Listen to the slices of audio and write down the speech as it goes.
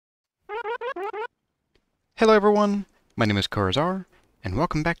Hello everyone, my name is Corazar, and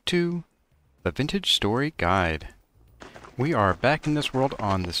welcome back to the Vintage Story Guide. We are back in this world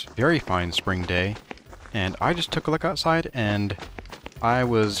on this very fine spring day, and I just took a look outside and I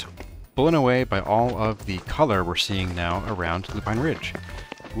was blown away by all of the color we're seeing now around Lupine Ridge.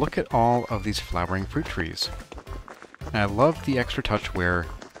 Look at all of these flowering fruit trees. And I love the extra touch where,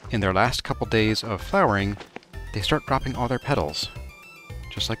 in their last couple days of flowering, they start dropping all their petals.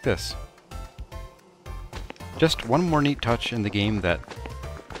 Just like this. Just one more neat touch in the game that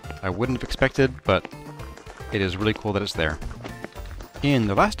I wouldn't have expected, but it is really cool that it's there. In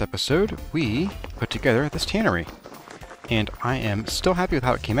the last episode, we put together this tannery, and I am still happy with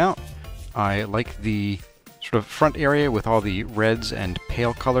how it came out. I like the sort of front area with all the reds and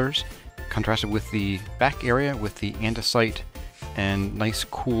pale colors, contrasted with the back area with the andesite and nice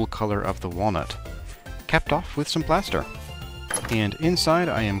cool color of the walnut, capped off with some plaster. And inside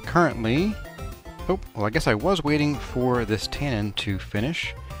I am currently... Oh, well I guess I was waiting for this tannin to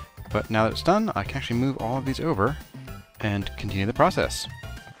finish, but now that it's done, I can actually move all of these over and continue the process.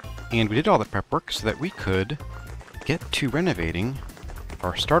 And we did all the prep work so that we could get to renovating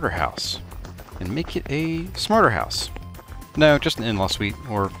our starter house and make it a smarter house. No, just an in-law suite,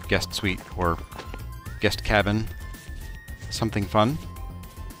 or guest suite, or guest cabin. Something fun.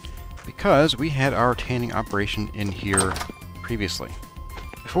 Because we had our tanning operation in here previously.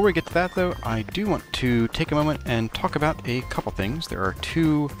 Before we get to that though, I do want to take a moment and talk about a couple things. There are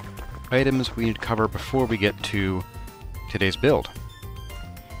two items we need to cover before we get to today's build.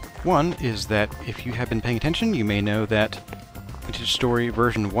 One is that if you have been paying attention, you may know that Vintage Story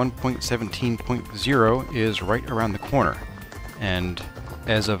version 1.17.0 is right around the corner. And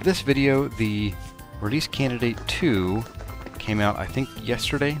as of this video, the release candidate 2 came out, I think,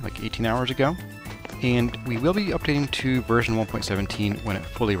 yesterday, like 18 hours ago. And we will be updating to version 1.17 when it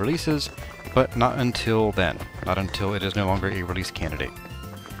fully releases, but not until then. Not until it is no longer a release candidate.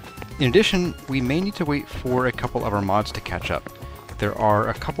 In addition, we may need to wait for a couple of our mods to catch up. There are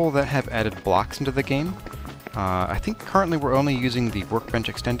a couple that have added blocks into the game. I think currently we're only using the Workbench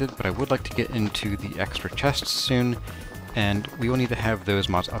Extended, but I would like to get into the extra chests soon, and we will need to have those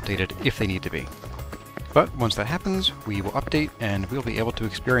mods updated if they need to be. But once that happens, we will update and we'll be able to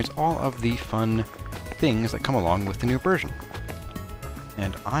experience all of the fun things that come along with the new version.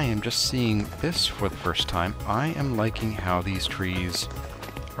 And I am just seeing this for the first time. I am liking how these trees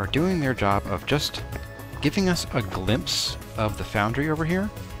are doing their job of just giving us a glimpse of the foundry over here,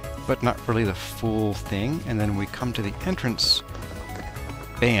 but not really the full thing. And then we come to the entrance,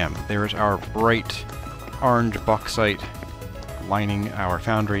 bam, there's our bright orange bauxite lining our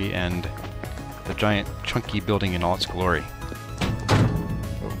foundry and the giant chunky building in all its glory.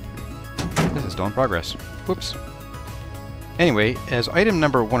 Oh. This is still in progress. Whoops. Anyway, as item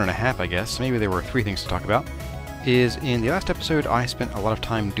number 1.5, I guess, maybe there were 3 things to talk about, is in the last episode I spent a lot of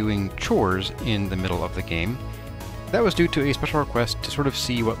time doing chores in the middle of the game. That was due to a special request to sort of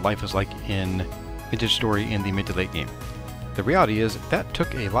see what life is like in Vintage Story in the mid to late game. The reality is that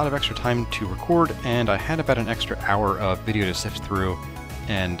took a lot of extra time to record, and I had about an extra hour of video to sift through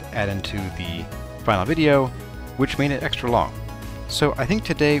and add into the final video, which made it extra long. So I think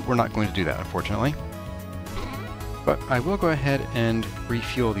today we're not going to do that, unfortunately. But I will go ahead and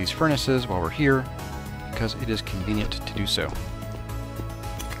refuel these furnaces while we're here, because it is convenient to do so.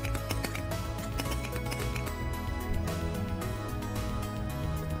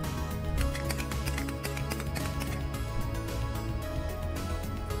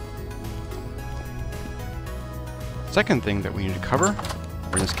 Second thing that we need to cover,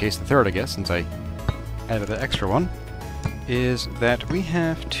 or in this case the third I guess, since I added the extra one, is that we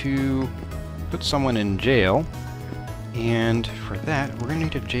have to put someone in jail, and for that we're going to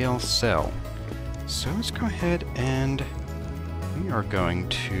need a jail cell. So let's go ahead and we are going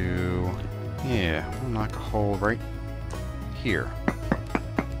to, we'll knock a hole right here.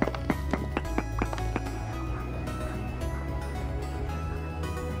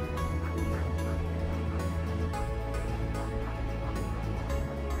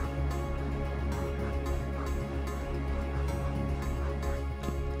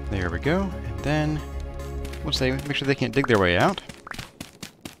 There we go, and then once they make sure they can't dig their way out,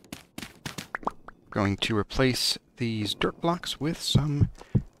 going to replace these dirt blocks with some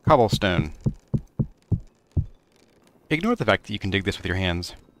cobblestone. Ignore the fact that you can dig this with your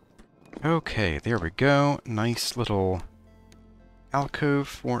hands. Okay, there we go. Nice little alcove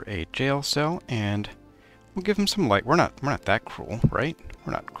for a jail cell, and we'll give them some light. We're not that cruel, right?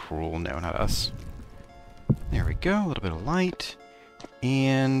 We're not cruel, no, not us. There we go, a little bit of light.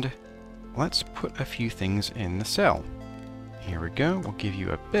 And let's put a few things in the cell. Here we go. We'll give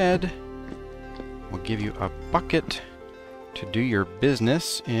you a bed. We'll give you a bucket to do your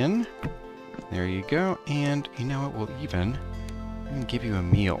business in. There you go. And you know what? We'll even give you a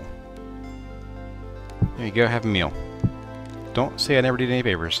meal. There you go. Have a meal. Don't say I never did any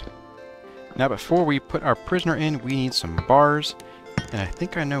favors. Now, before we put our prisoner in, we need some bars. And I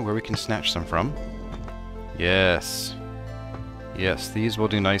think I know where we can snatch some from. Yes. Yes, these will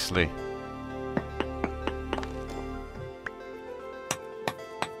do nicely.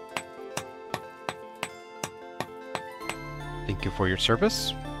 Thank you for your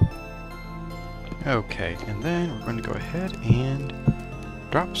service. Okay, and then we're going to go ahead and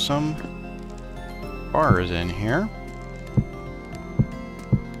drop some bars in here.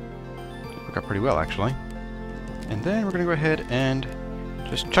 Worked out pretty well, actually. And then we're going to go ahead and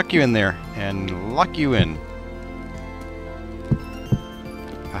just chuck you in there and lock you in.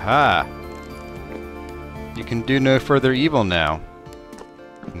 Aha! You can do no further evil now.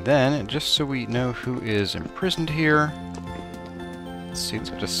 And then, just so we know who is imprisoned here, let's see, let's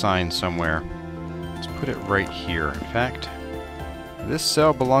put a sign somewhere. Let's put it right here. In fact, this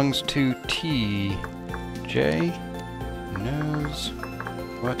cell belongs to TJ. Knows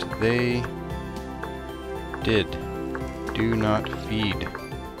what they did. Do not feed.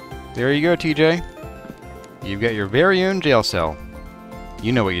 There you go, TJ. You've got your very own jail cell.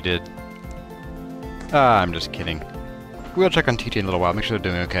 You know what you did. Ah, I'm just kidding. We'll check on TJ in a little while, make sure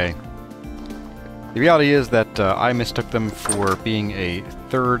they're doing okay. The reality is that I mistook them for being a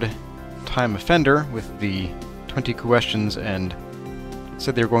third-time offender with the 20 questions and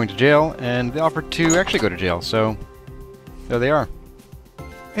said they were going to jail, and they offered to actually go to jail, so there they are.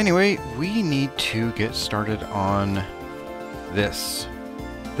 Anyway, we need to get started on this.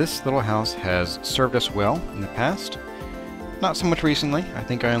 This little house has served us well in the past. Not so much recently. I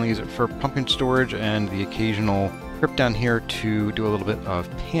think I only use it for pumpkin storage and the occasional trip down here to do a little bit of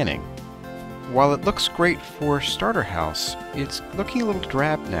panning. While it looks great for starter house, it's looking a little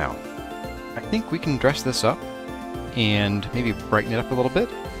drab now. I think we can dress this up and maybe brighten it up a little bit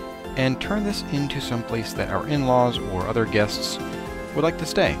and turn this into some place that our in-laws or other guests would like to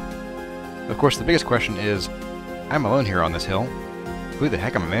stay. Of course, the biggest question is, I'm alone here on this hill. Who the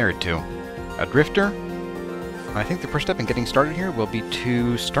heck am I married to? A drifter? I think the first step in getting started here will be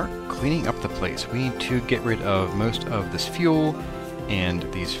to start cleaning up the place. We need to get rid of most of this fuel and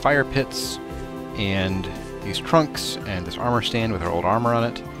these fire pits and these trunks and this armor stand with our old armor on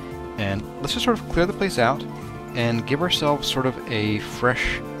it. And let's just sort of clear the place out and give ourselves sort of a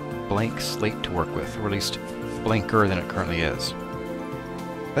fresh, blank slate to work with, or at least blanker than it currently is.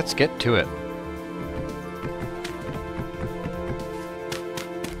 Let's get to it.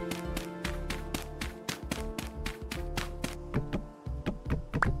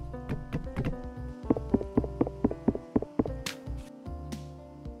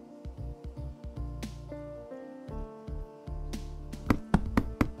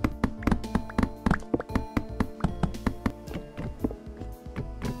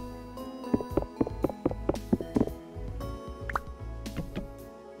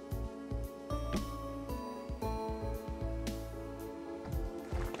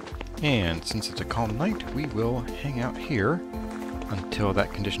 And since it's a calm night, we will hang out here until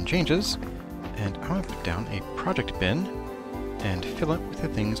that condition changes. And I'm going to put down a project bin and fill it with the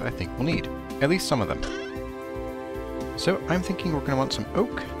things I think we'll need. At least some of them. So I'm thinking we're going to want some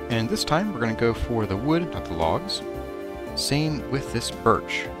oak, and this time we're going to go for the wood, not the logs. Same with this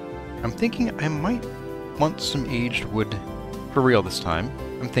birch. I'm thinking I might want some aged wood for real this time.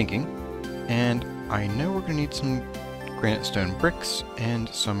 I'm thinking. And I know we're going to need some granite stone bricks and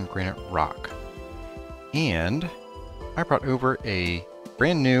some granite rock. And I brought over a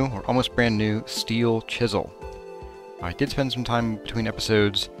brand new, or almost brand new, steel chisel. I did spend some time between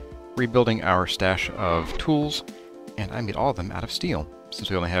episodes rebuilding our stash of tools, and I made all of them out of steel, since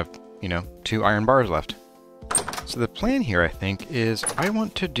we only have, 2 iron bars left. So the plan here, I think, is I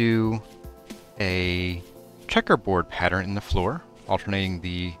want to do a checkerboard pattern in the floor, alternating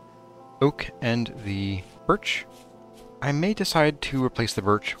the oak and the birch. I may decide to replace the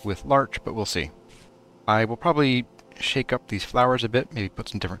birch with larch, but we'll see. I will probably shake up these flowers a bit, maybe put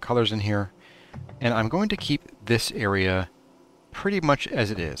some different colors in here, and I'm going to keep this area pretty much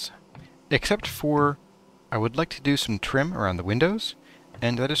as it is. Except for, I would like to do some trim around the windows,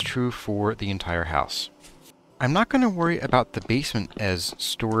 and that is true for the entire house. I'm not going to worry about the basement as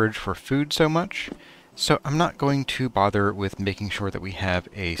storage for food so much, so I'm not going to bother with making sure that we have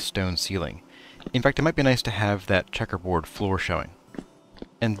a stone ceiling. In fact, it might be nice to have that checkerboard floor showing.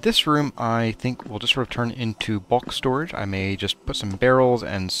 And this room, I think, will just sort of turn into bulk storage. I may just put some barrels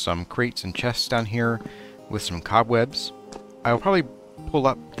and some crates and chests down here with some cobwebs. I will probably pull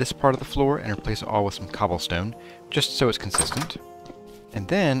up this part of the floor and replace it all with some cobblestone, just so it's consistent. And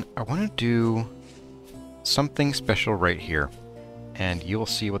then I want to do something special right here, and you'll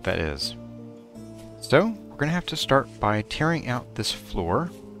see what that is. So we're going to have to start by tearing out this floor,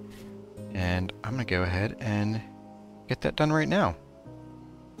 and I'm going to go ahead and get that done right now.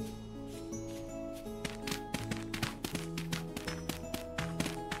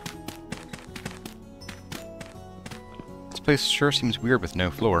 This place sure seems weird with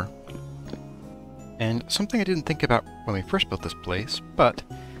no floor. And something I didn't think about when we first built this place, but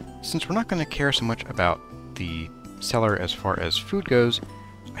since we're not going to care so much about the cellar as far as food goes,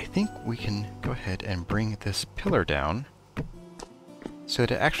 I think we can go ahead and bring this pillar down so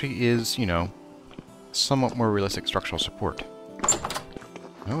that it actually is, you know, somewhat more realistic structural support.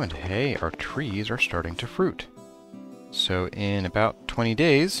 Oh, and hey, our trees are starting to fruit. So in about 20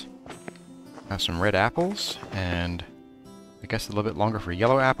 days, I have some red apples, and I guess a little bit longer for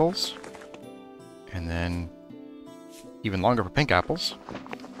yellow apples, and then even longer for pink apples.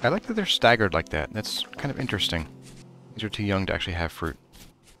 I like that they're staggered like that. That's kind of interesting. These are too young to actually have fruit.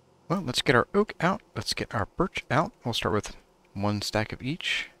 Well, let's get our oak out. Let's get our birch out. We'll start with 1 stack of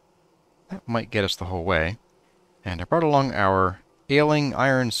each. That might get us the whole way. And I brought along our ailing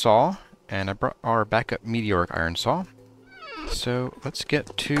iron saw, and I brought our backup meteoric iron saw. So let's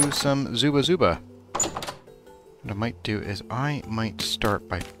get to some Zuba Zuba. What I might do is I might start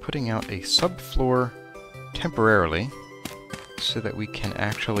by putting out a subfloor temporarily so that we can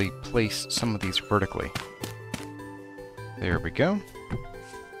actually place some of these vertically. There we go.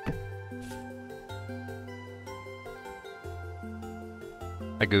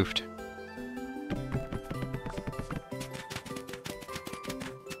 I goofed.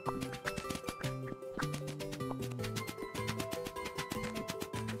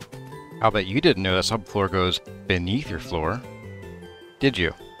 I'll bet you didn't know that subfloor goes beneath your floor. Did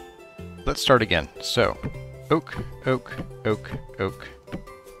you? Let's start again. So, oak, oak, oak, oak.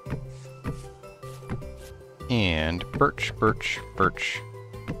 And birch, birch, birch,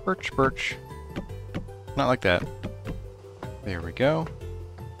 birch, birch. Not like that. There we go.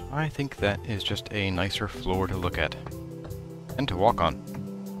 I think that is just a nicer floor to look at and to walk on.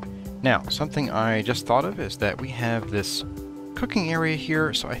 Now, something I just thought of is that we have this cooking area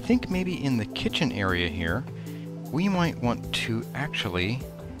here, so I think maybe in the kitchen area here, we might want to actually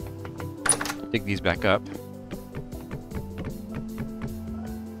dig these back up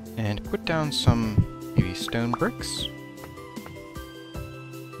and put down some maybe stone bricks.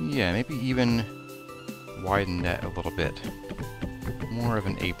 Yeah, maybe even widen that a little bit. More of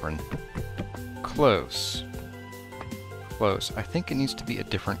an apron. Close. Close. I think it needs to be a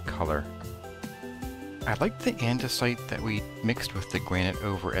different color. I like the andesite that we mixed with the granite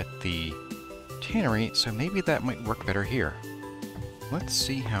over at the tannery, so maybe that might work better here. Let's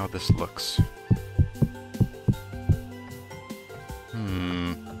see how this looks.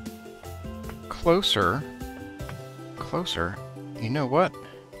 Closer. Closer. You know what?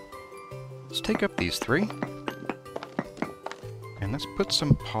 Let's take up these 3. And let's put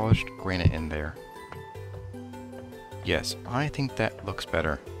some polished granite in there. Yes, I think that looks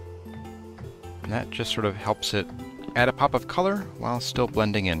better. And that just sort of helps it add a pop of color while still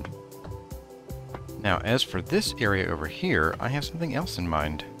blending in. Now, as for this area over here, I have something else in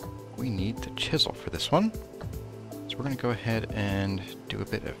mind. We need the chisel for this one. So we're going to go ahead and do a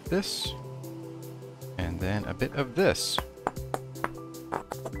bit of this, and then a bit of this.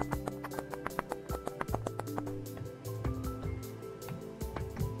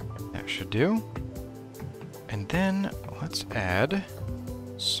 That should do. And then let's add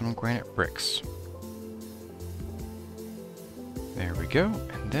some granite bricks. There we go.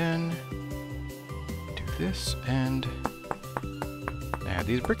 And then do this and add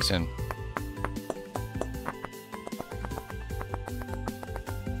these bricks in.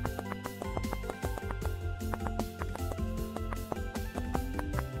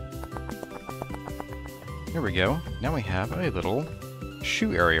 There we go. Now we have a little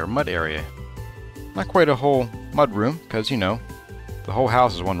shoe area or mud area. Not quite a whole mud room, because, you know, the whole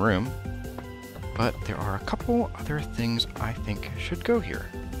house is one room. But there are a couple other things I think should go here.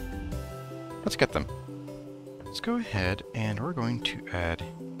 Let's get them. Let's go ahead and we're going to add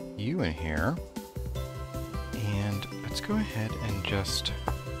you in here. And let's go ahead and just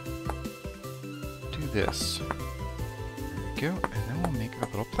do this. There we go. And then we'll make a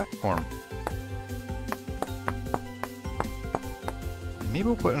little platform. Maybe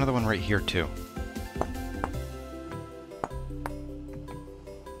we'll put another one right here too.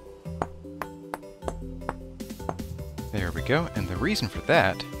 There we go, and the reason for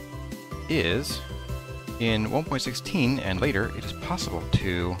that is In 1.16 and later, it is possible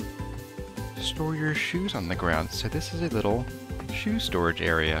to store your shoes on the ground. So this is a little shoe storage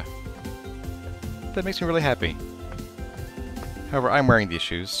area. That makes me really happy. However, I'm wearing these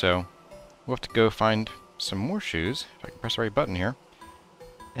shoes, so we'll have to go find some more shoes, if I can press the right button here,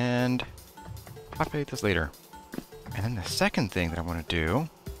 and populate this later. And then the second thing that I want to do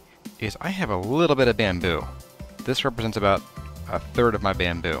is I have a little bit of bamboo. This represents about a third of my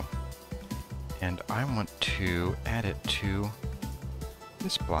bamboo. And I want to add it to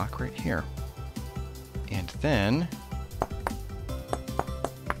this block right here. And then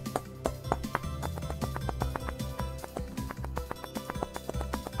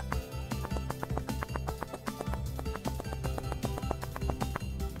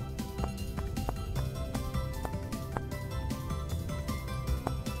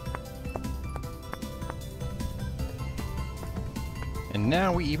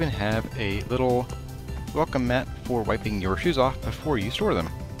now we even have a little welcome mat for wiping your shoes off before you store them.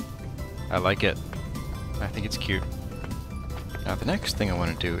 I like it. I think it's cute. Now the next thing I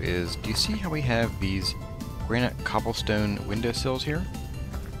want to do is, do you see how we have these granite cobblestone windowsills here?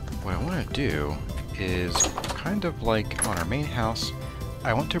 What I want to do is, kind of like on our main house,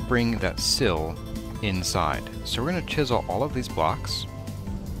 I want to bring that sill inside. So we're going to chisel all of these blocks,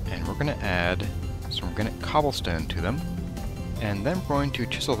 and we're going to add some granite cobblestone to them. And then we're going to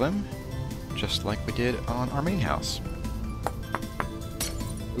chisel them, just like we did on our main house.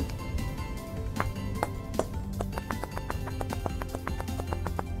 Oop.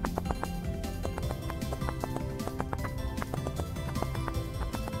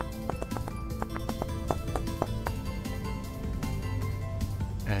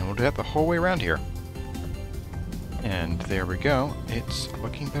 And we'll do that the whole way around here. And there we go. It's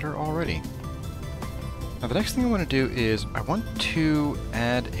looking better already. Now the next thing I want to do is I want to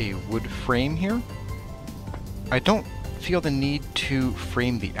add a wood frame here. I don't feel the need to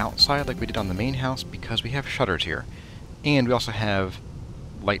frame the outside like we did on the main house because we have shutters here. And we also have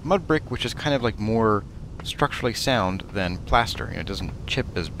light mud brick, which is kind of like more structurally sound than plaster. You know, it doesn't chip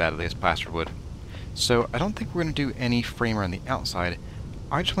as badly as plaster would. So I don't think we're going to do any frame around the outside.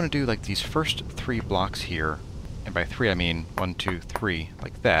 I just want to do like these first 3 blocks here. And by 3 I mean 1, 2, 3,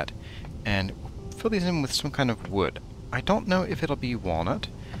 like that. And fill these in with some kind of wood. I don't know if it'll be walnut.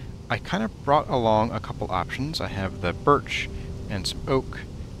 I kind of brought along a couple options. I have the birch and some oak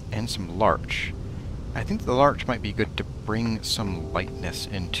and some larch. I think the larch might be good to bring some lightness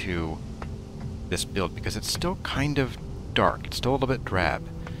into this build because it's still kind of dark. It's still a little bit drab.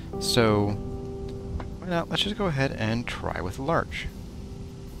 So why not? Let's just go ahead and try with larch.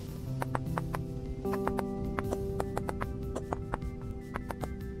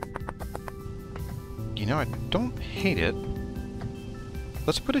 You know, I don't hate it.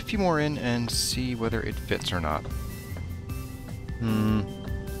 Let's put a few more in and see whether it fits or not.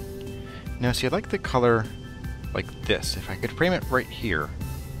 Now, see, I like the color like this. If I could frame it right here,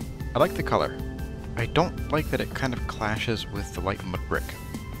 I like the color. I don't like that it kind of clashes with the light mud brick.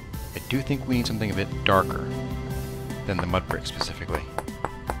 I do think we need something a bit darker than the mud brick specifically.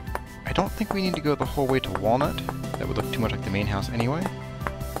 I don't think we need to go the whole way to walnut. That would look too much like the main house anyway.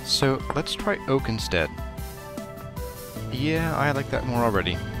 So let's try oak instead. Yeah, I like that more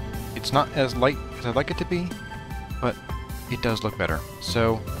already. It's not as light as I'd like it to be, but it does look better.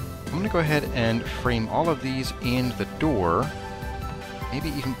 So I'm going to go ahead and frame all of these and the door. Maybe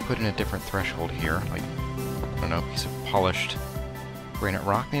even put in a different threshold here, like, I don't know, a piece of polished granite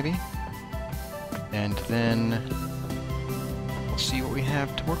rock maybe. And then we'll see what we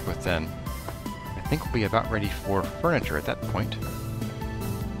have to work with then. I think we'll be about ready for furniture at that point.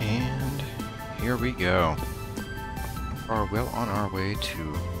 And here we go. Are well on our way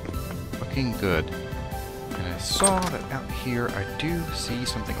to looking good. And I saw that out here I do see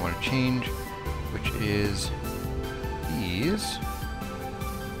something I want to change, which is these.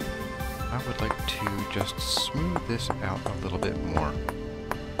 I would like to just smooth this out a little bit more.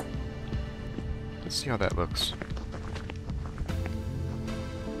 Let's see how that looks.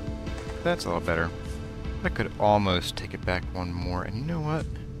 That's a little better. I could almost take it back one more, and you know what?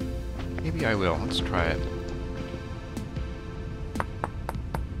 Maybe I will. Let's try it.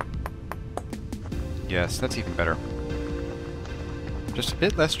 Yes, that's even better. Just a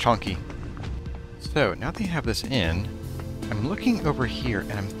bit less chunky. So, now that you have this in, I'm looking over here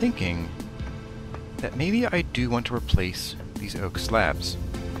and I'm thinking that maybe I do want to replace these oak slabs.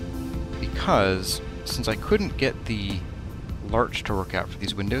 Because, since I couldn't get the larch to work out for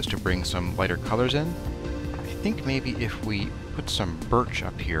these windows to bring some lighter colors in, I think maybe if we put some birch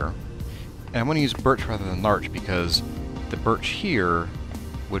up here, and I want to use birch rather than larch because the birch here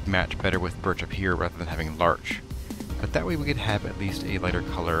would match better with birch up here rather than having larch. But that way we could have at least a lighter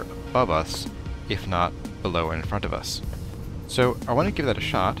color above us, if not below and in front of us. So I want to give that a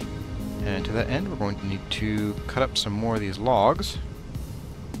shot, and to that end we're going to need to cut up some more of these logs.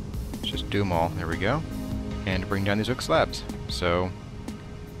 Let's just do them all, there we go, and bring down these oak slabs. So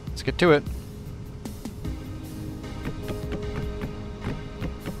let's get to it.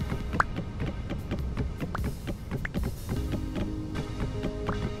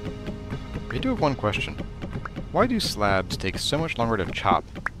 I do have one question. Why do slabs take so much longer to chop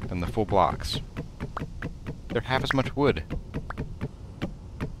than the full blocks? They're half as much wood.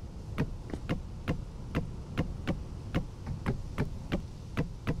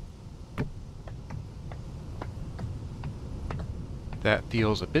 That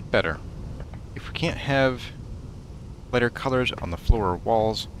feels a bit better. If we can't have lighter colors on the floor or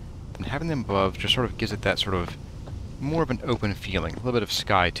walls, then having them above just sort of gives it that sort of more of an open feeling, a little bit of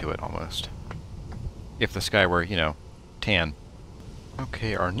sky to it almost. If the sky were, you know, tan.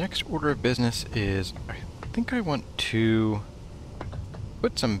 Okay, our next order of business is, I think I want to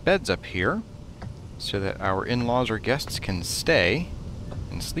put some beds up here so that our in-laws or guests can stay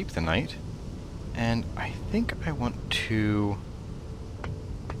and sleep the night. And I think I want to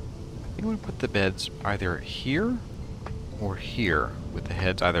put the beds either here or here, with the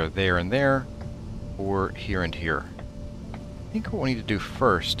heads either there and there or here and here. I think what we need to do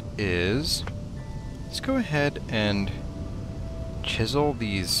first is let's go ahead and chisel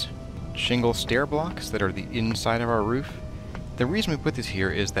these shingle stair blocks that are the inside of our roof. The reason we put this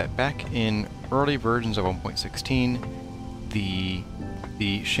here is that back in early versions of 1.16,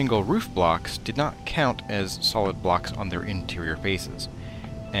 the shingle roof blocks did not count as solid blocks on their interior faces.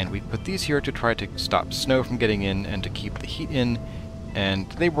 And we put these here to try to stop snow from getting in and to keep the heat in,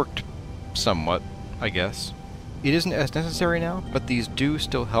 and they worked somewhat, I guess. It isn't as necessary now, but these do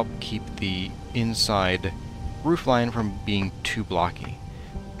still help keep the inside roof line from being too blocky.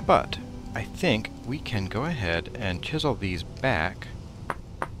 But I think we can go ahead and chisel these back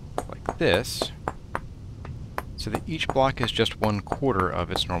like this, so that each block is just 1/4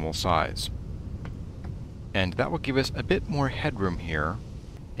 of its normal size. And that will give us a bit more headroom here.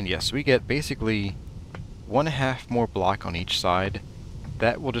 And yes, we get basically 1/2 more block on each side.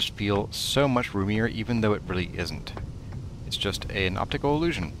 That will just feel so much roomier, even though it really isn't. It's just an optical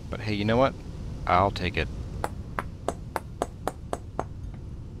illusion. But hey, you know what? I'll take it.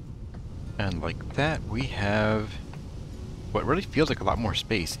 And like that, we have what really feels like a lot more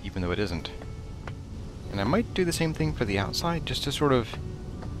space, even though it isn't. And I might do the same thing for the outside, just to sort of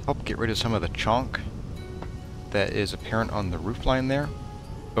help get rid of some of the chonk that is apparent on the roof line there.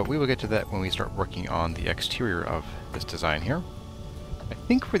 But we will get to that when we start working on the exterior of this design here. I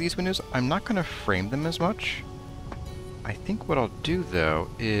think for these windows, I'm not going to frame them as much. I think what I'll do, though,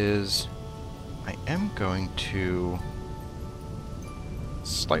 is I am going to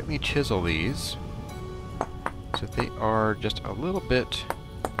slightly chisel these so they are just a little bit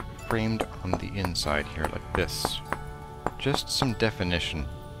framed on the inside here, like this. Just some definition.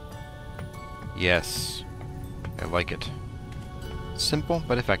 Yes, I like it. Simple,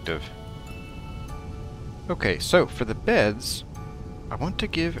 but effective. Okay, so for the beds, I want to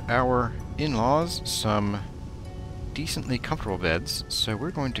give our in-laws some decently comfortable beds, so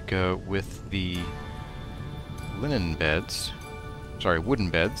we're going to go with the linen beds. Sorry, wooden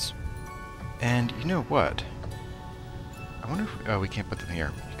beds. And you know what? I wonder if... oh, we can't put them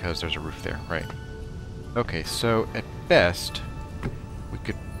here because there's a roof there, right. Okay, so at best, we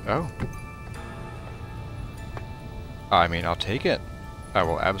could... oh. I mean, I'll take it. I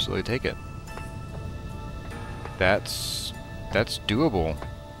will absolutely take it. That's doable.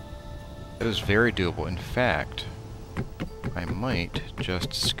 That is very doable. In fact, I might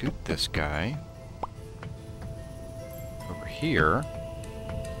just scoot this guy over here,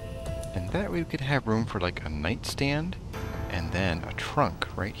 and that way we could have room for like a nightstand and then a trunk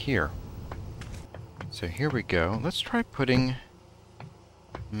right here. So here we go. Let's try putting...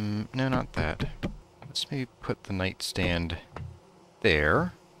 no, not that. Let's maybe put the nightstand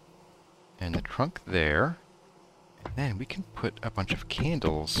there, and the trunk there, and then we can put a bunch of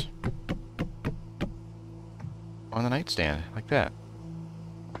candles on the nightstand, like that.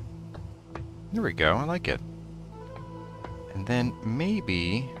 There we go, I like it. And then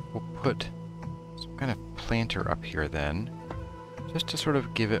maybe we'll put some kind of planter up here then, just to sort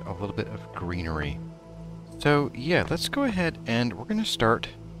of give it a little bit of greenery. So yeah, let's go ahead and we're going to start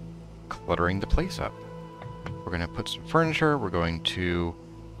cluttering the place up. We're going to put some furniture, we're going to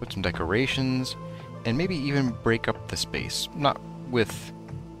put some decorations, and maybe even break up the space. Not with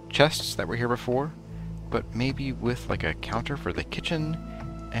chests that were here before, but maybe with like a counter for the kitchen,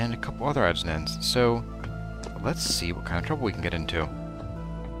 and a couple other odds and ends. So let's see what kind of trouble we can get into.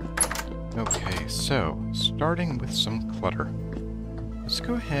 Okay, so starting with some clutter. Let's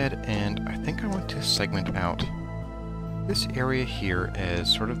go ahead and I think I want to segment out this area here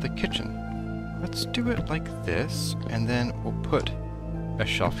as sort of the kitchen. Let's do it like this, and then we'll put a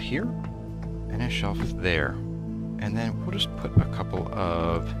shelf here and a shelf there. And then we'll just put a couple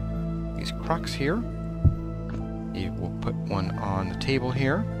of these crocks here. We'll put one on the table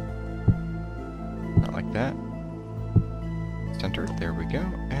here. Not like that. Centered, there we go.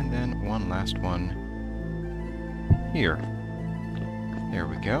 And then one last one here. There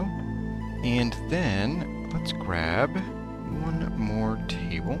we go. And then let's grab one more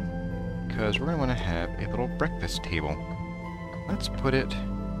table, because we're going to want to have a little breakfast table. Let's put it...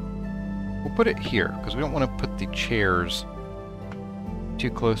 We'll put it here, because we don't want to put the chairs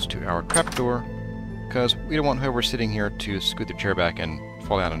too close to our trapdoor, because we don't want whoever's sitting here to scoot their chair back and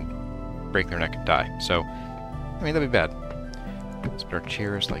fall down and break their neck and die. So, I mean, that'd be bad. Let's put our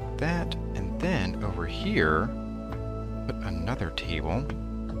chairs like that, and then over here, put another table.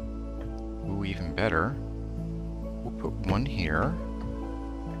 Ooh, even better. We'll put one here,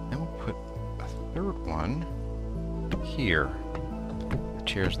 and then we'll put a third one here. The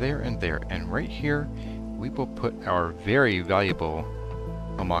chairs there, and right here, we will put our very valuable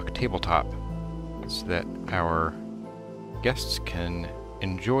mock tabletop, so that our guests can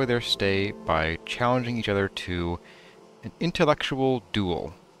enjoy their stay by challenging each other to an intellectual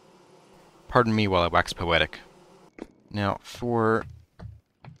duel. Pardon me while I wax poetic. Now, for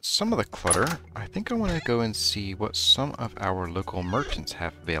some of the clutter, I think I want to go and see what some of our local merchants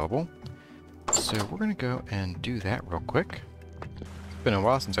have available. So we're going to go and do that real quick. It's been a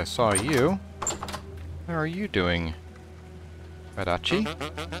while since I saw you. How are you doing, Apache?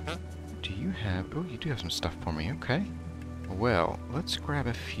 Do you have... Oh, you do have some stuff for me. Okay. Well, let's grab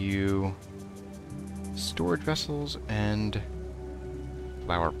a few storage vessels and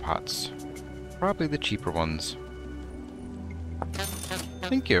flower pots. Probably the cheaper ones.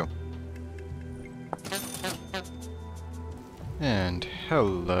 Thank you. And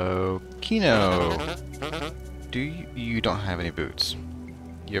hello, Kino. Do you don't have any boots?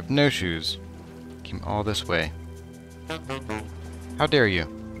 You have no shoes. Came all this way. How dare you?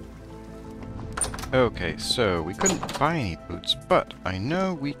 Okay, so we couldn't buy any boots, but I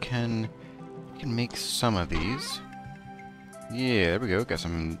know we can make some of these. Yeah, there we go. Got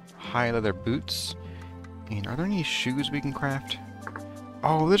some high leather boots. And are there any shoes we can craft?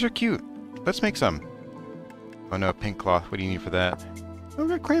 Oh, those are cute. Let's make some. Oh no, pink cloth. What do you need for that? Oh, we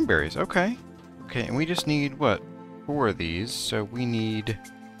got cranberries. Okay. Okay, and we just need, what, 4 of these. So we need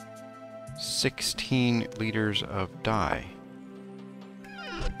 16 liters of dye.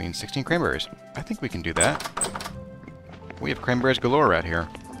 I mean, 16 cranberries. I think we can do that. We have cranberries galore out here.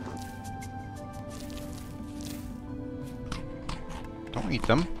 Don't eat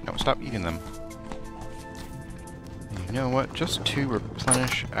them. No, stop eating them. And you know what? Just to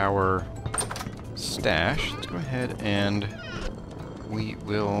replenish our stash, let's go ahead and we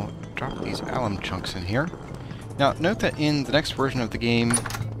will drop these alum chunks in here. Now, note that in the next version of the game,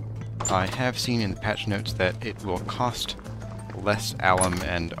 I have seen in the patch notes that it will cost less alum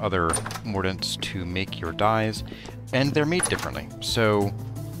and other mordants to make your dyes, and they're made differently. So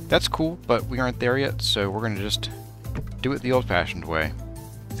that's cool, but we aren't there yet, so we're going to just do it the old-fashioned way.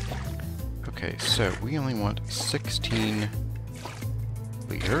 Okay, so we only want 16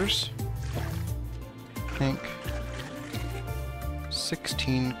 liters. I think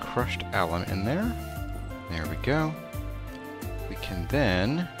 16 crushed alum in there. There we go. We can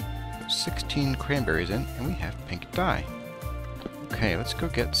then put 16 cranberries in, and we have pink dye. Okay, let's go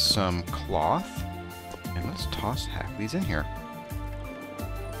get some cloth, and let's toss half of these in here.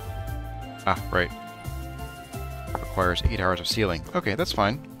 Ah, right. Requires 8 hours of sealing. Okay, that's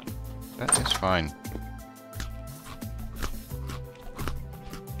fine. That is fine.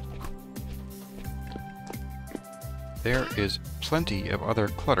 There is plenty of other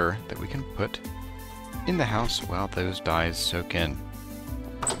clutter that we can put in the house while those dyes soak in.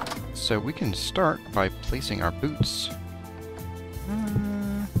 So we can start by placing our boots.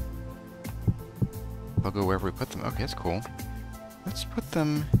 They'll go wherever we put them. Okay, that's cool. Let's put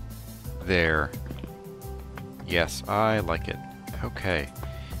them there. Yes, I like it. Okay.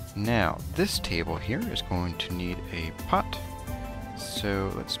 Now, this table here is going to need a pot.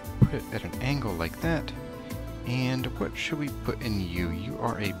 So let's put it at an angle like that. And what should we put in you? You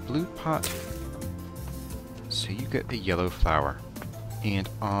are a blue pot. So you get a yellow flower. And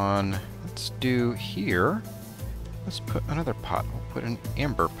on, let's do here, let's put another pot. We'll put an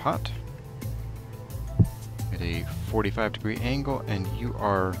amber pot. It at a 45-degree angle, and you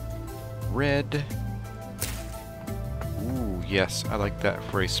are red. Ooh, yes, I like that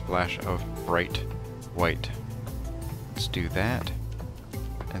for a splash of bright white. Let's do that.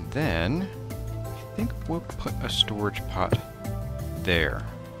 And then I think we'll put a storage pot there.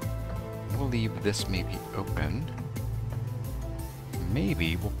 We'll leave this maybe open.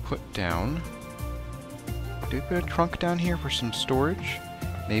 Maybe we'll put down... Do we put a trunk down here for some storage?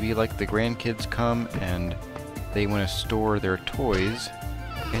 Maybe like the grandkids come and they want to store their toys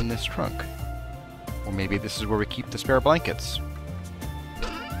in this trunk. Or maybe this is where we keep the spare blankets.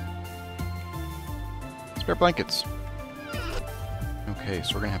 Spare blankets. Okay,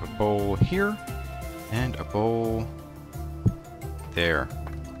 so we're going to have a bowl here and a bowl there.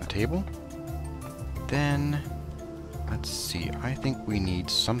 A table. Then, let's see, I think we need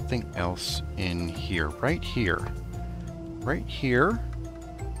something else in here. Right here. Right here,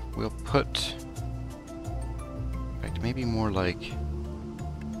 we'll put, in fact, maybe more like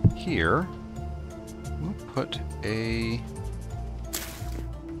here, we'll put a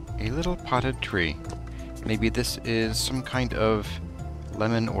little potted tree. Maybe this is some kind of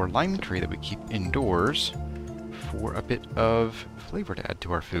lemon or lime tree that we keep indoors for a bit of flavor to add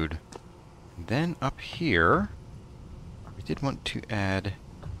to our food. And then up here, we did want to add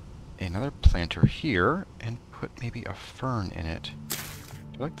another planter here and put maybe a fern in it. Do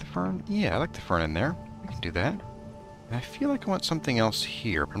you like the fern? Yeah, I like the fern in there. We can do that. And I feel like I want something else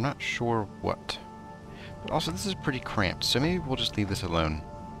here, but I'm not sure what. But also, this is pretty cramped, so maybe we'll just leave this alone.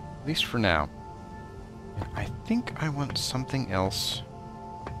 At least for now. And I think I want something else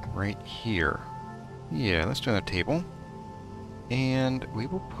right here. Yeah, let's do another table. And we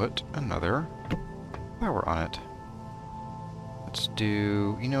will put another flower on it. Let's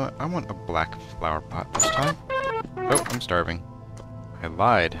do... You know what? I want a black flower pot this time. Oh, I'm starving. I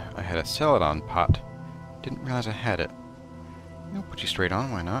lied. I had a celadon pot. Didn't realize I had it. I'll put you straight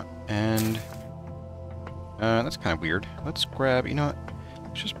on, why not? And... that's kind of weird. Let's grab... You know what?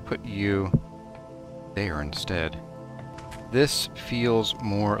 Let's just put you there instead. This feels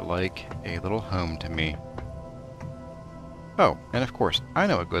more like a little home to me. Oh, and of course, I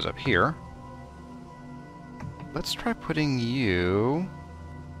know what goes up here. Let's try putting you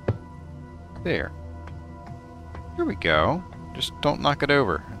there. Here we go. Just don't knock it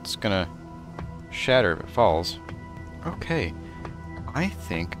over. It's gonna shatter if it falls. Okay. I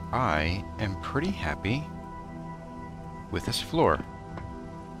think I am pretty happy with this floor.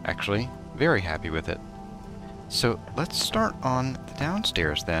 Actually, very happy with it. So let's start on the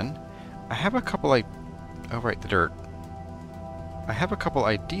downstairs then. I have a couple oh right, the dirt. I have a couple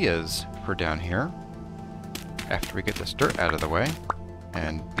ideas for down here after we get this dirt out of the way.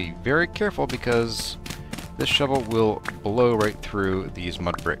 And be very careful because this shovel will blow right through these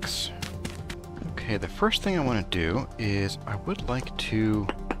mud bricks. Okay, the first thing I want to do is I would like to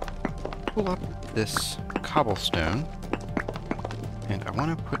pull up this cobblestone and I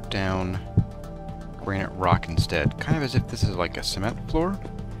want to put down granite rock instead, kind of as if this is like a cement floor.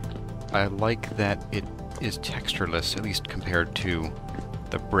 I like that it is textureless, at least compared to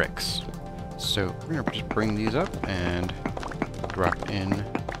the bricks. So we're going to just bring these up and drop in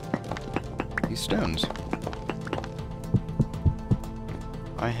these stones.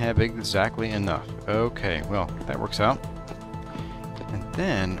 I have exactly enough. Okay, well, that works out. And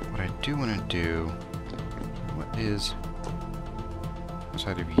then what I do want to do, what is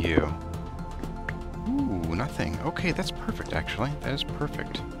outside of you? Ooh, nothing. Okay, that's perfect, actually. That is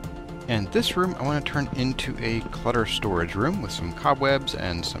perfect. And this room I want to turn into a clutter storage room with some cobwebs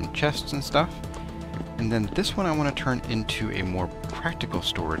and some chests and stuff. And then this one I want to turn into a more practical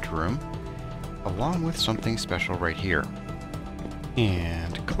storage room, along with something special right here.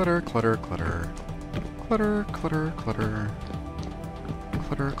 And clutter, clutter, clutter. Clutter, clutter, clutter.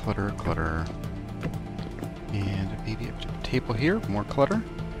 Clutter, clutter, clutter. And maybe a table here, more clutter.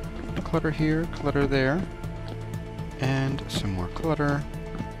 Clutter here, clutter there. And some more clutter.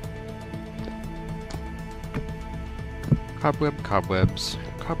 Cobweb, cobwebs.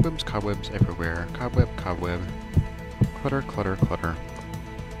 Cobwebs, cobwebs everywhere. Cobweb, cobweb. Clutter, clutter, clutter.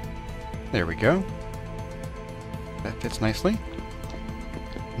 There we go. That fits nicely.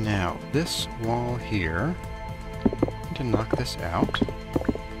 Now, this wall here, I need to knock this out.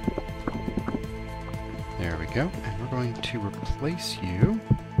 There we go. And we're going to replace you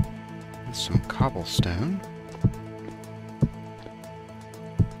with some cobblestone.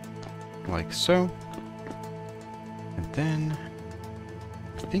 Like so. And then,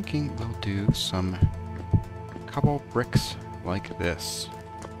 I'm thinking we'll do some cobble bricks like this.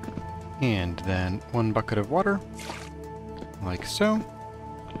 And then one bucket of water, like so.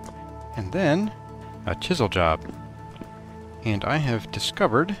 And then, a chisel job. And I have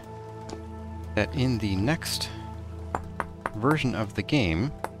discovered that in the next version of the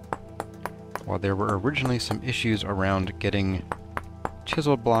game, while there were originally some issues around getting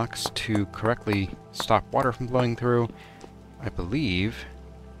chisel blocks to correctly stop water from flowing through, I believe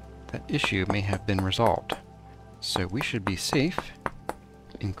that issue may have been resolved. So we should be safe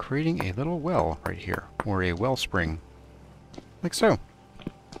in creating a little well right here, or a wellspring, like so.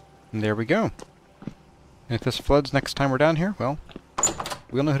 And there we go. And if this floods next time we're down here, well,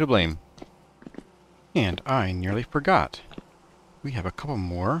 we'll know who to blame. And I nearly forgot. We have a couple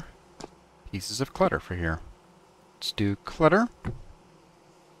more pieces of clutter for here. Let's do clutter.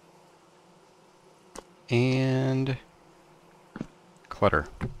 And clutter.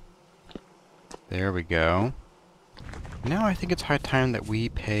 There we go. Now I think it's high time that we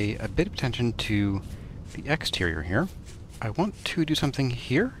pay a bit of attention to the exterior here. I want to do something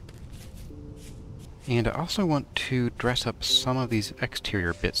here. And I also want to dress up some of these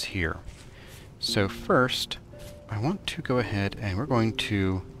exterior bits here. So first, I want to go ahead and we're going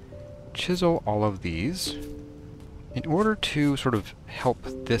to chisel all of these in order to sort of help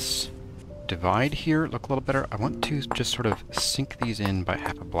this divide here look a little better. I want to just sort of sink these in by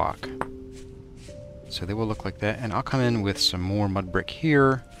half a block. So they will look like that, and I'll come in with some more mud brick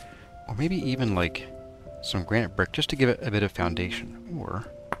here, or maybe even like some granite brick just to give it a bit of foundation. Or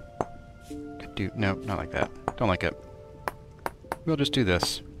could do, no, not like that. Don't like it. We'll just do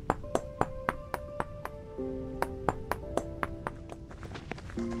this.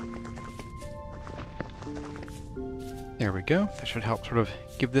 There we go. That should help sort of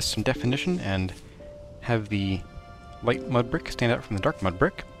give this some definition and have the light mud brick stand out from the dark mud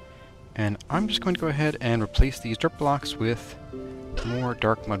brick. And I'm just going to go ahead and replace these dirt blocks with more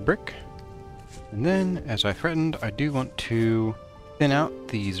dark mud brick. And then, as I threatened, I do want to thin out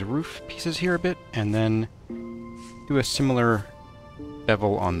these roof pieces here a bit, and then do a similar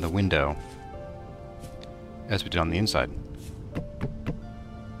bevel on the window as we did on the inside.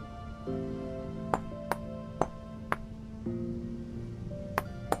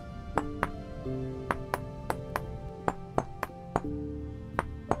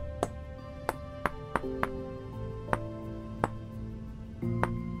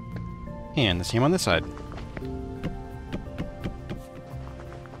 And the same on this side.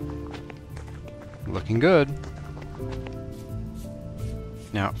 Looking good.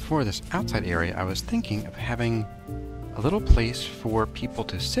 Now, for this outside area, I was thinking of having a little place for people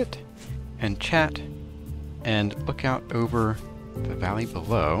to sit and chat and look out over the valley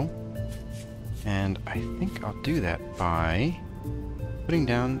below. And I think I'll do that by putting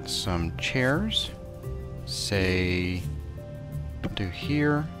down some chairs, say, do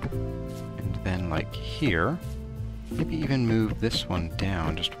here, and then like here. Maybe even move this one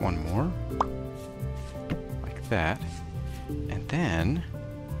down just one more, like that. And then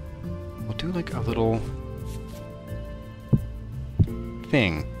we'll do like a little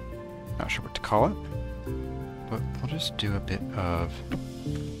thing. Not sure what to call it, but we'll just do a bit of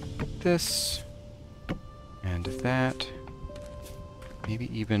this and that. Maybe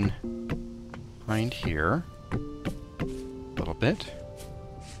even behind here a little bit.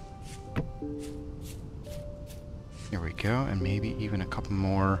 There we go, and maybe even a couple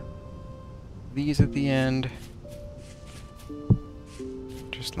more of these at the end.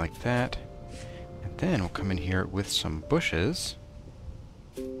 Just like that. And then we'll come in here with some bushes.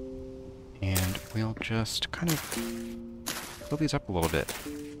 And we'll just kind of fill these up a little bit.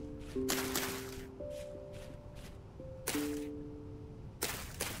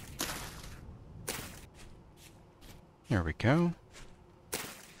 There we go.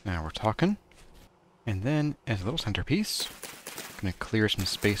 Now we're talking. And then, as a little centerpiece, I'm going to clear some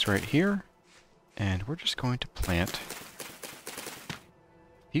space right here, and we're just going to plant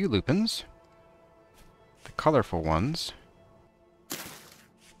a few lupins, the colorful ones.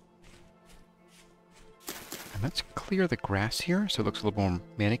 And let's clear the grass here so it looks a little more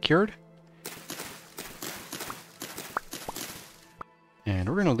manicured. And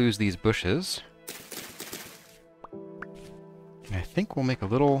we're going to lose these bushes. And I think we'll make a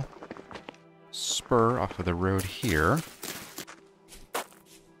little spur off of the road here.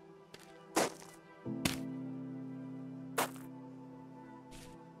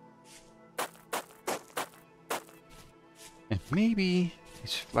 And maybe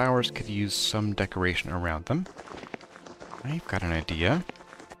these flowers could use some decoration around them. I've got an idea.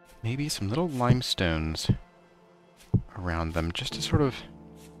 Maybe some little limestones around them, just to sort of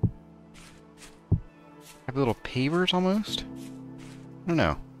have little pavers almost. I don't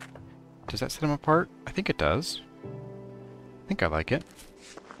know. Does that set them apart? I think it does. I think I like it.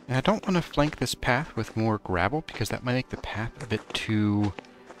 And I don't want to flank this path with more gravel because that might make the path a bit too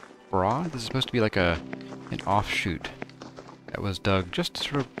broad. This is supposed to be like an offshoot that was dug just to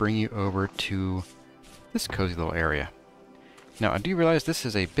sort of bring you over to this cozy little area. Now, I do realize this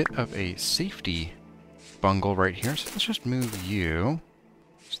is a bit of a safety bungle right here, so let's just move you.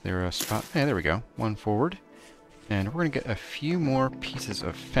 Is there a spot? Yeah, there we go. One forward. And we're going to get a few more pieces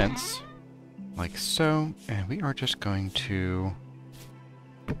of fence, like so, and we are just going to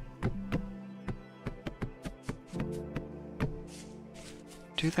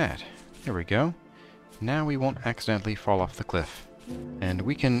do that. There we go. Now we won't accidentally fall off the cliff. And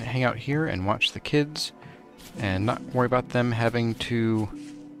we can hang out here and watch the kids and not worry about them having to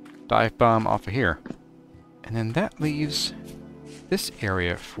dive bomb off of here. And then that leaves this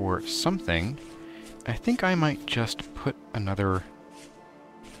area for something. I think I might just put another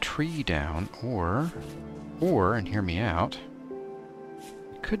tree down, or, and hear me out,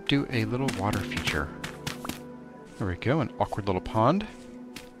 we could do a little water feature. There we go, an awkward little pond.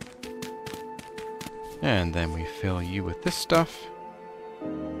 And then we fill you with this stuff.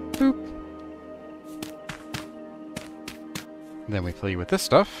 Boop. Then we fill you with this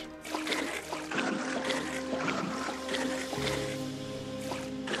stuff.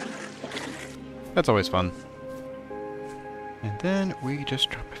 That's always fun. And then we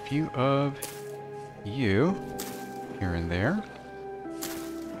just drop a few of you here and there.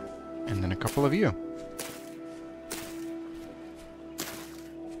 And then a couple of you.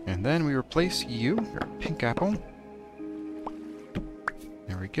 And then we replace you, your pink apple.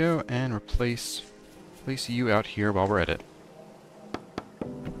 There we go, and place you out here while we're at it.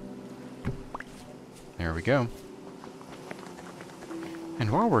 There we go.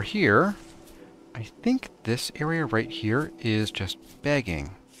 And while we're here, I think this area right here is just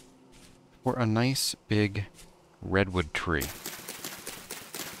begging for a nice big redwood tree.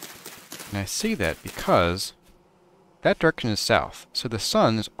 And I say that because that direction is south, so the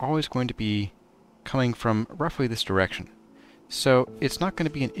sun is always going to be coming from roughly this direction. So it's not going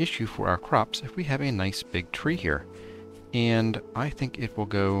to be an issue for our crops if we have a nice big tree here. And I think it will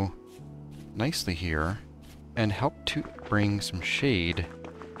go nicely here and help to bring some shade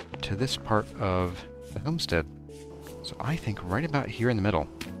to this part of the homestead. So I think right about here in the middle,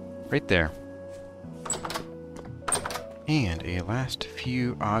 right there. And a last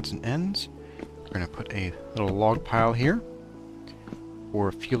few odds and ends. We're going to put a little log pile here for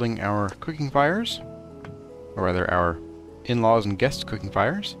fueling our cooking fires, or rather our in-laws and guests' cooking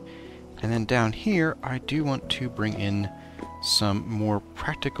fires. And then down here, I do want to bring in some more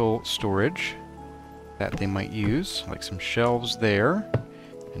practical storage that they might use, like some shelves there,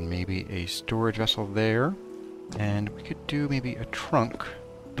 and maybe a storage vessel there. And we could do maybe a trunk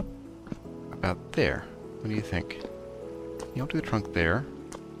about there. What do you think? You'll do the trunk there.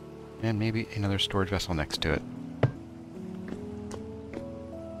 And maybe another storage vessel next to it.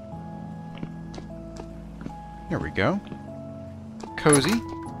 There we go. Cozy.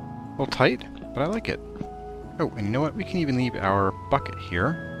 A little tight, but I like it. Oh, and you know what? We can even leave our bucket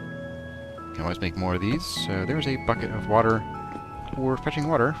here. We can always make more of these. So there's a bucket of water for fetching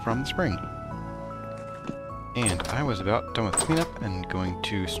water from the spring. And I was about done with cleanup and going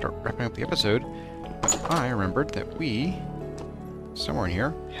to start wrapping up the episode, but I remembered that we, somewhere in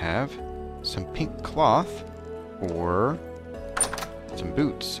here, have some pink cloth or some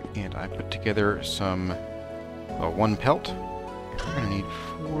boots, and I put together some, well, one pelt. We're gonna need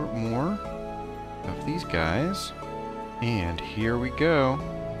 4 more of these guys, and here we go.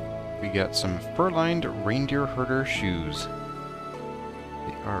 We got some fur-lined reindeer herder shoes.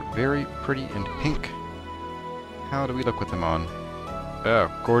 They are very pretty and pink. How do we look with them on?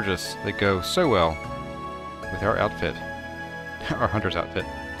 Oh, gorgeous. They go so well with our outfit. Our hunter's outfit.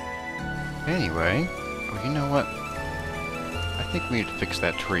 Anyway, oh, you know what? I think we need to fix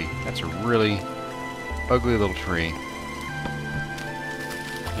that tree. That's a really ugly little tree.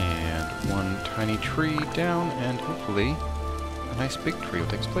 And one tiny tree down, and hopefully a nice big tree will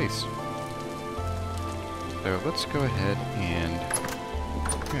take its place. So let's go ahead and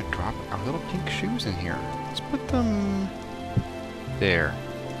we're going to drop our little pink shoes in here. Let's put them there.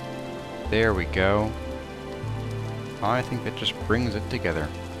 There we go. I think that just brings it together.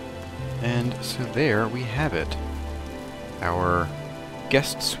 And so there we have it. Our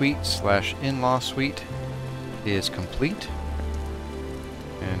guest suite slash in-law suite is complete.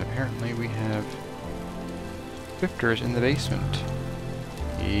 And apparently we have drifters in the basement.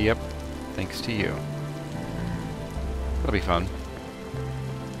 Yep, thanks to you. That'll be fun.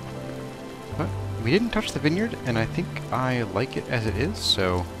 But we didn't touch the vineyard, and I think I like it as it is,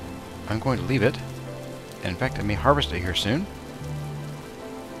 so I'm going to leave it. And in fact, I may harvest it here soon.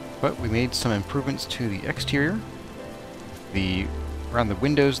 But we made some improvements to the exterior, around the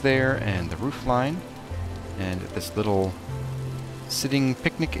windows there and the roof line, and this little sitting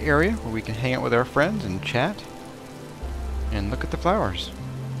picnic area where we can hang out with our friends and chat and look at the flowers.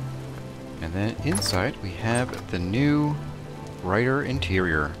 And then inside we have the new brighter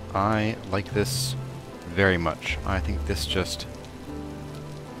interior. I like this very much. I think this just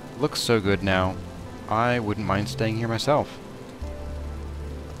looks so good now. I wouldn't mind staying here myself.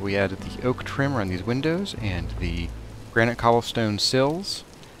 We added the oak trim around these windows and the granite cobblestone sills.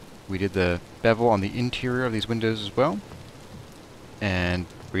 We did the bevel on the interior of these windows as well. And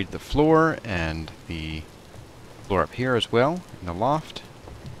we did the floor and the floor up here as well in the loft.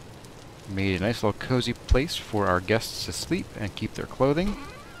 Made a nice little cozy place for our guests to sleep and keep their clothing.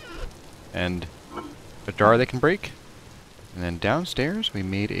 And a jar they can break. And then downstairs we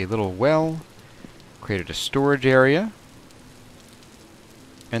made a little well, created a storage area,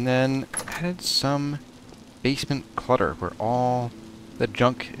 and then added some basement clutter where all the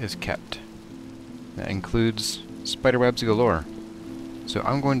junk is kept. That includes spiderwebs galore. So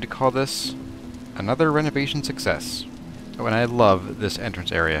I'm going to call this another renovation success. Oh, and I love this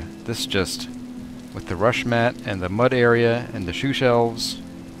entrance area. This just, with the rush mat and the mud area and the shoe shelves,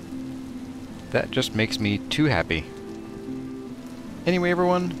 that just makes me too happy. Anyway,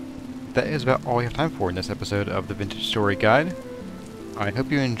 everyone, that is about all we have time for in this episode of the Vintage Story Guide. I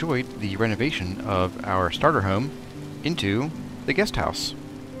hope you enjoyed the renovation of our starter home into the guest house.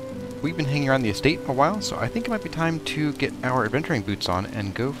 We've been hanging around the estate a while, so I think it might be time to get our adventuring boots on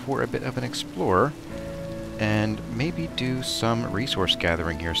and go for a bit of an explore, and maybe do some resource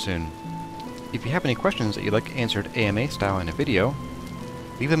gathering here soon. If you have any questions that you'd like answered AMA style in a video,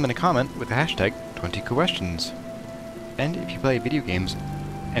 leave them in a comment with the hashtag 20questions. And if you play video games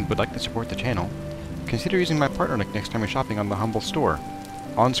and would like to support the channel, consider using my partner link next time you're shopping on the Humble Store,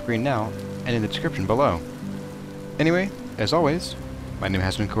 on screen now and in the description below. Anyway, as always, my name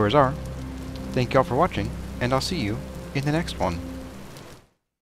has been Corazar. Thank you all for watching, and I'll see you in the next one.